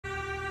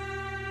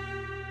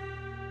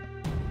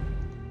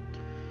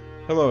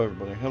Hello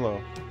everybody, hello.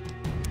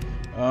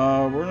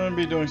 We're gonna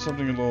be doing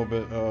something a little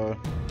bit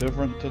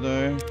different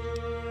today.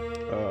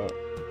 Uh,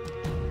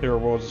 here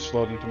we'll just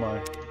load into my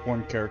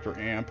one character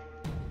amp.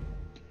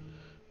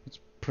 It's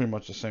pretty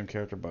much the same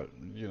character, but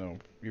you know,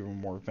 even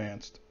more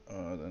advanced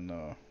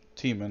than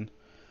Teeman.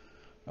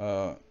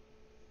 Uh,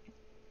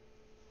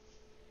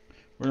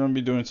 we're gonna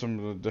be doing some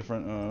of the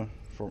different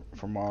for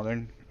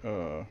modding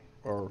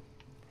or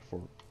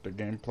for the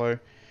gameplay.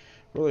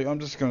 Really, I'm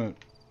just gonna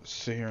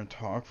sit here and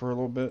talk for a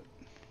little bit.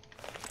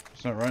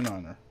 It's not right,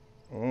 Niner.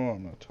 Oh,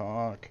 I'm gonna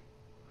talk.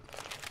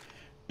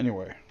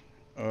 Anyway,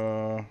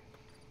 if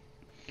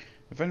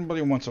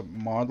anybody wants a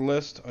mod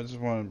list, I just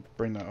want to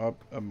bring that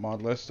up. A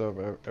mod list of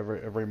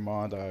every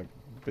mod I've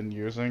been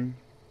using.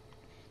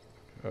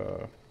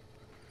 You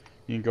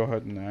can go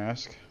ahead and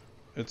ask.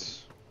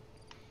 It's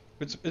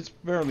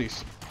very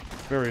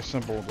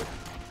simple.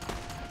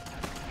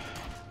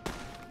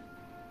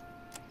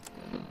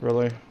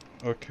 Really?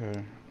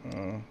 Okay.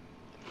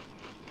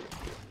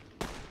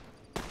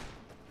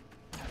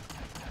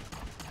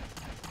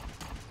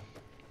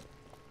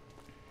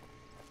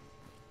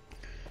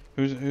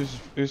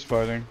 Who's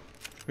fighting?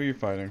 Who are you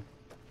fighting?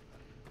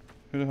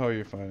 Who the hell are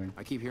you fighting?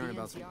 I keep hearing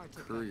about some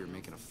courier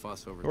making a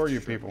fuss over. Who are you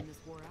people?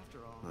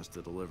 Must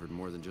have delivered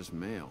more than just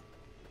mail.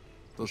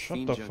 Those Shut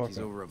fiend the fuck junkies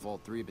up. over at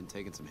Vault 3 have been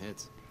taking some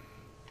hits.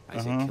 I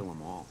say kill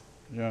them all.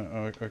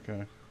 Yeah,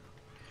 okay.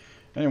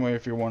 Anyway,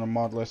 if you want a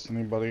mod list,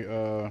 anybody,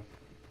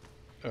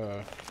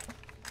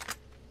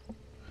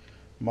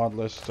 mod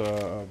list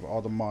of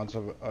all the mods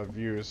I've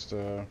used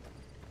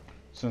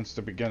since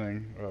the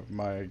beginning of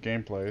my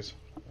gameplays.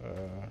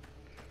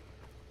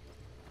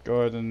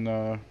 Go ahead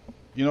and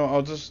you know,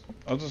 I'll just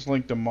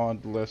link the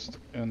mod list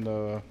in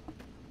the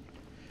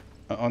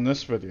on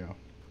this video.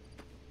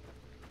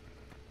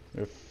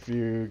 If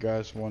you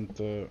guys want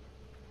the.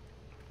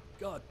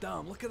 God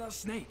damn! Look at that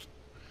snake.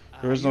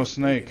 There is no You're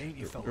snake. digging, ain't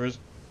you, fella? There is.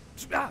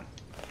 Ah!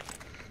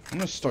 I'm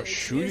gonna start It's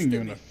shooting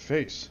you in me. the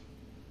face.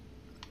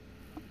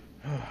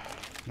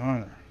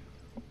 Niner.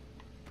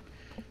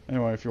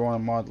 Anyway, if you want a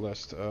mod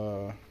list,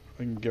 I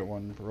can get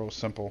one real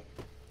simple.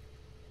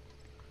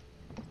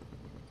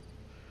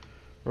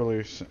 Really,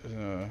 is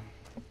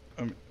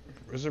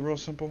it real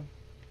simple?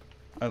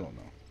 I don't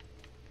know.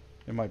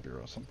 It might be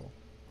real simple.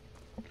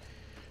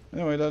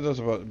 Anyway, that does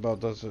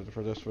about does it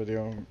for this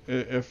video.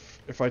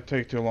 If I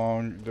take too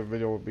long, the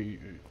video will be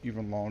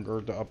even longer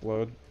to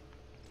upload.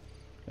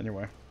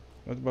 Anyway,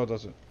 that about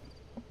does it.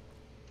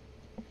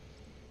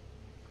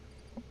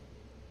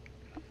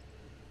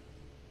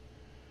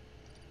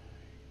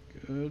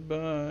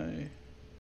 Goodbye.